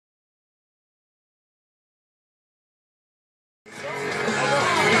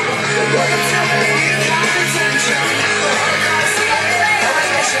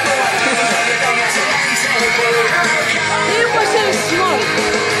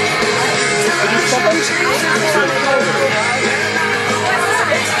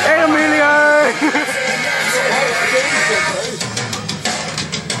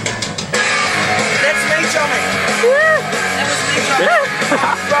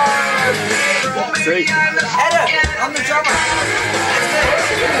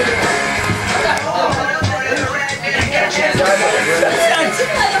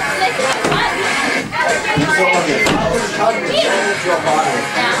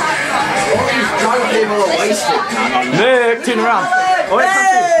Nick, turn around. Oh, wait,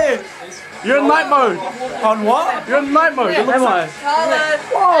 hey! You're in night mode. On what? You're in night mode. Am I?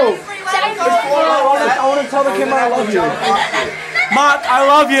 Whoa! I want to tell the camera I love you. Mark, I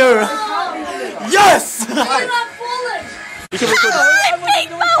love you. Yes! You can record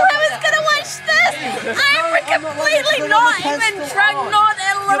people who is going to watch this! I'm completely not even drunk, not a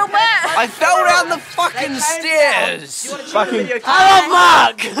little bit! I fell down the fucking stairs! fucking... I love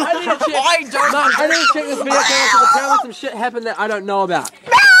Mark! I need to check this video because apparently some shit happened that I don't know about. Wait,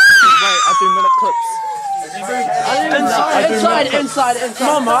 I do minute clips. Inside. Come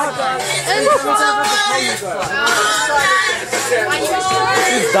on, Mark.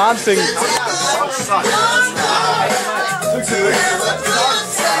 He's dancing.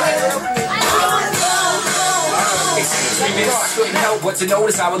 Couldn't help but to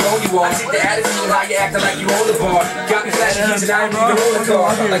notice how alone you are. I take the attitude and how you acting like you own the bar. Got me flashing keys and I ain't even on the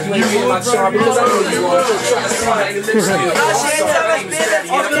car. Like you ain't feeling my charm because I know you are. Trying to smile at your lips still.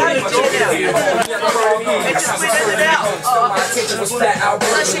 My attention was flat out.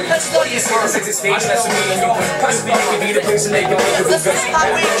 Stage that's me and you. Possibly you could be the person they don't make a best. I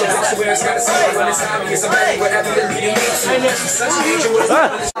swear it's gotta seem when it's time. It's about whatever you're leading me to.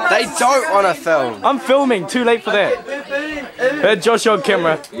 They don't want to film. I'm filming, too late for that. Hey, Josh on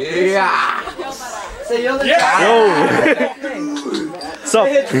camera. Yeah. Yo. Sup?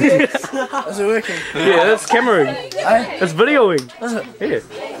 Is it working? Yeah, it's cameraing. It's videoing. Yeah.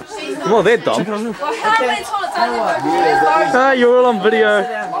 Come on, they're dumb. You're all on video.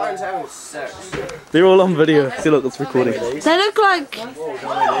 They're all on video. See, look, it's recording. They look like...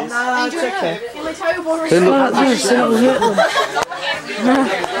 Nah, it's okay. They look...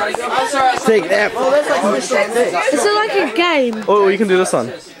 Take that. Is it like a game? Oh, you can do this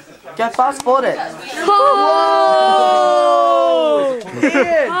one. Go fast forward it. Oh!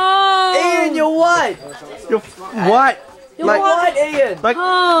 Ian, you're white. You're white. You're white, Ian. Like,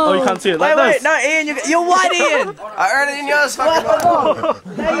 oh, you can't see it. Like this. No, Ian, you're white, Ian. I heard it in yours,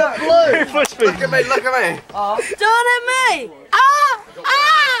 fucking Now you're blue. Push me. Look at me, look at me. Do it at me!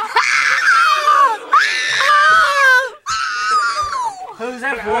 Who's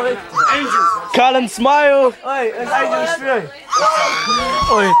that boy? Angel. Carlin, smile. Hey, it's Angel Spring.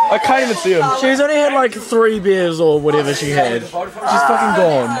 Oi, I can't even see him. She's only had like 3 beers or whatever she had. She's fucking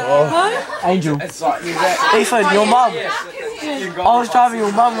gone. Oh. Angel. Ethan, your mum. I was driving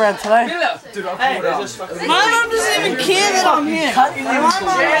your mum around today. My mum doesn't even care that I'm here.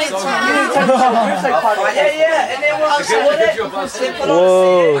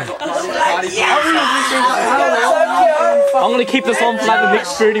 Whoa. I'm gonna keep this on for like the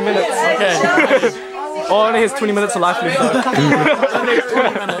next 30 minutes. Okay. Oh, only has 20 minutes of life left though.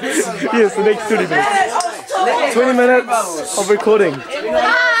 Yes, the next 20 minutes. 20 minutes of recording.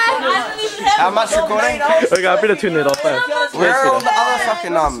 How much recording? Okay, I better turn that off. Where are all the other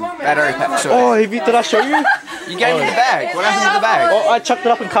fucking battery packs? Oh, did I show you? You gave me the bag. What happened to the bag? Oh, I chucked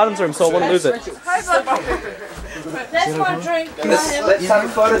it up in Carlin's room so I wouldn't lose it. That's my drink. Let's have a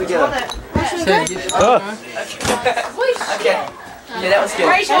photo together. Okay. Yeah, that was good.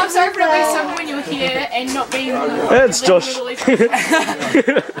 Rachel, I'm sorry for not being someone when you were here and not being one of the... It's Josh.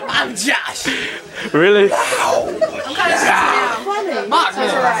 I'm Josh. Really? I'm kind of funny. Mark,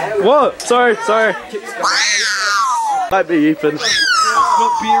 that's alright. What? Sorry. Might be Ethan.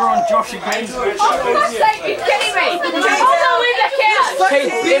 Put beer on Josh again. Oh, for fuck's sake, you're kidding me! Hold on, leave the couch!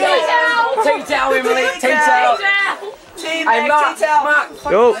 Take towel, Emily. Take towel. Hey, Mark.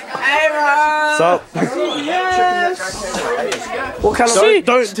 Yo. Sup? What kind of...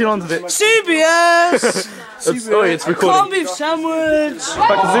 Don't turn on to that. CBS! It's recording. Corned beef sandwich! If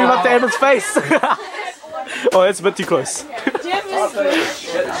I can zoom up to Emma's face. Oh, it's a bit too close.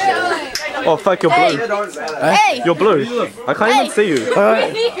 Oh, fuck, you're blue. Hey! You're blue. I can't even see you.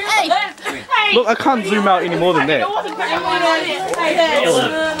 Hey! Look, I can't zoom out any more than that. It would have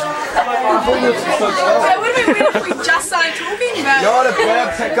been weird if we just started talking, but... You're a bad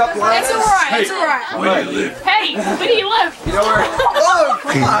pickup line. It's alright, it's alright. Where do you live? Hey, where do you live? You know where? Oh,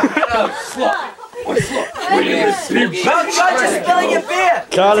 come on. Where do you live? You're just spilling your beer!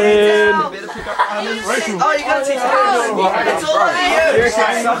 Carlin! Oh, you gotta take it. It's all over you! It's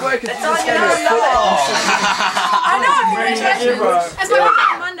on you! I know, congratulations. It's my birthday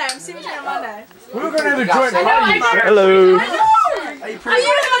on Monday, I'm 17 on Monday. We're gonna have a joint party. Hello. Are you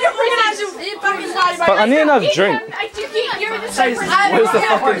fucking nice? But I need another drink. You're in the same room. Where's the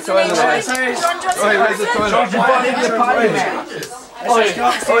fucking toilet? Where's the toilet? Wait, I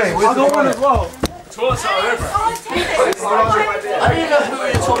got one as well. Toilets are over. I don't even know who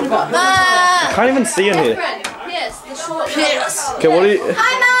we're talking about. I can't even see in here. Yes, the short... Okay, what are you...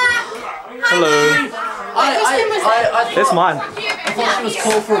 Hi, Mark! Hello. That's mine. I thought she was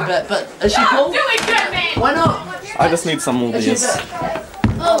cool for a bit, but is she cool? Why not? I just need some more beers.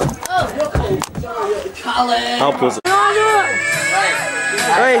 Carlin! How pause it?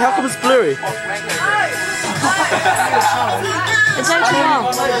 Hey, how come it's blurry? It's actually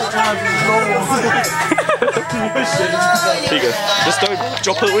wrong. Here you go. Just don't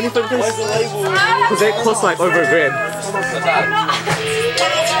drop it or anything, please. Because that costs like over $1,000.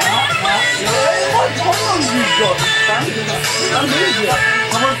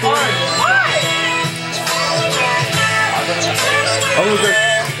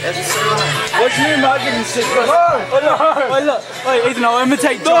 What's your name? I'll give you 6 bucks. Oh no! Wait, look. Wait, Ethan, I'll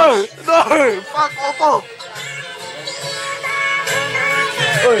imitate Josh. No! Fuck off!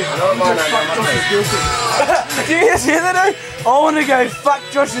 Do you hear that? I want to go fuck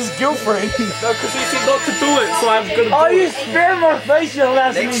Josh's girlfriend. No, because he said not to do it, so I'm gonna do it. Oh, you spit in my face, you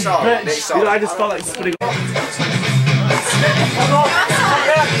last bitch. You know, I just felt like spitting.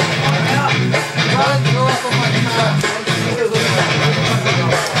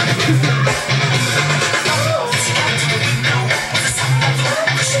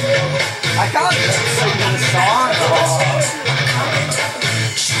 I can't sing this song.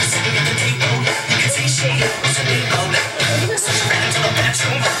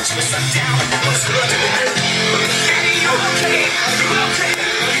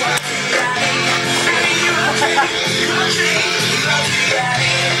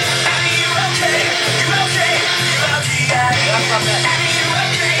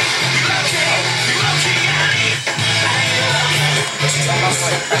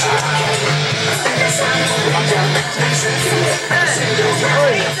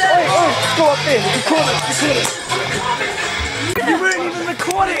 Go up there, record it. You weren't even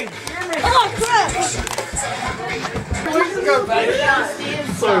recording. Oh crap! Which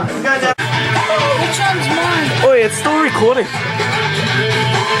one's mine? Oh, it's still recording.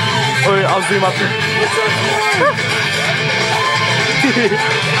 Oh, I'll zoom up here. Which one's mine?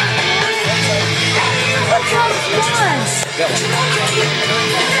 That one.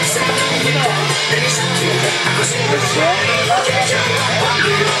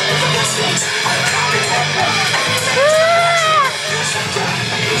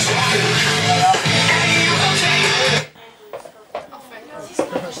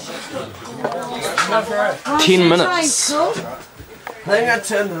 10 minutes. I think I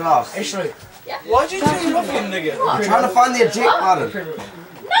turned it off. Why'd you turn it off, you nigga? I'm trying to find the eject button.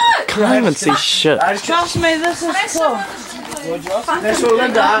 Can't even see shit. Trust me, this is cool. That's what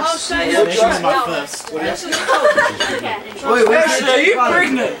Linda asked. This is my first. Wait, where's the Are eject you button?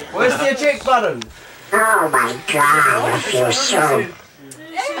 pregnant? Where's the eject button? Oh my god, I feel so...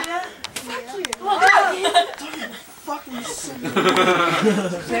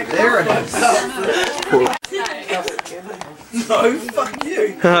 There it is. No, fuck you.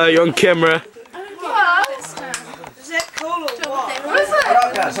 You're on camera. Is that cool or what? Hold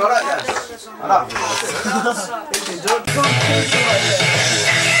up, guys. Hold up, guys. Hold up.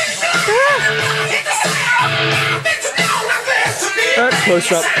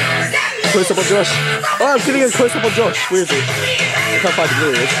 Close up. Close up on Josh. Oh, I'm getting a close up on Josh. Where is he? I can't find him.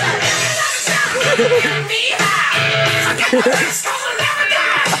 There he is.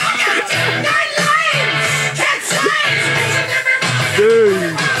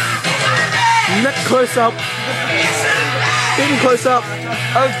 Dude. Neck close up. Getting close up.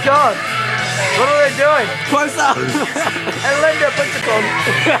 Oh god. What are they doing? Close up. And Linda, put it on.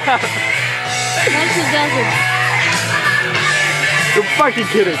 No, she doesn't. You're fucking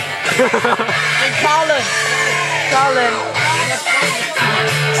kidding. Hey, Carlin. Carlin.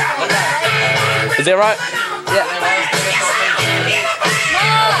 Is that right?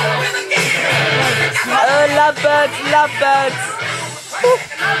 Oh, lovebirds, lovebirds.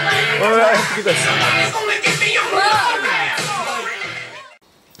 Alright, I have to do this.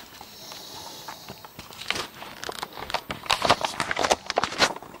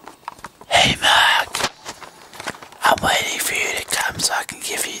 Hey, Mark. I'm waiting for you to come so I can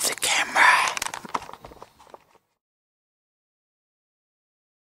give you the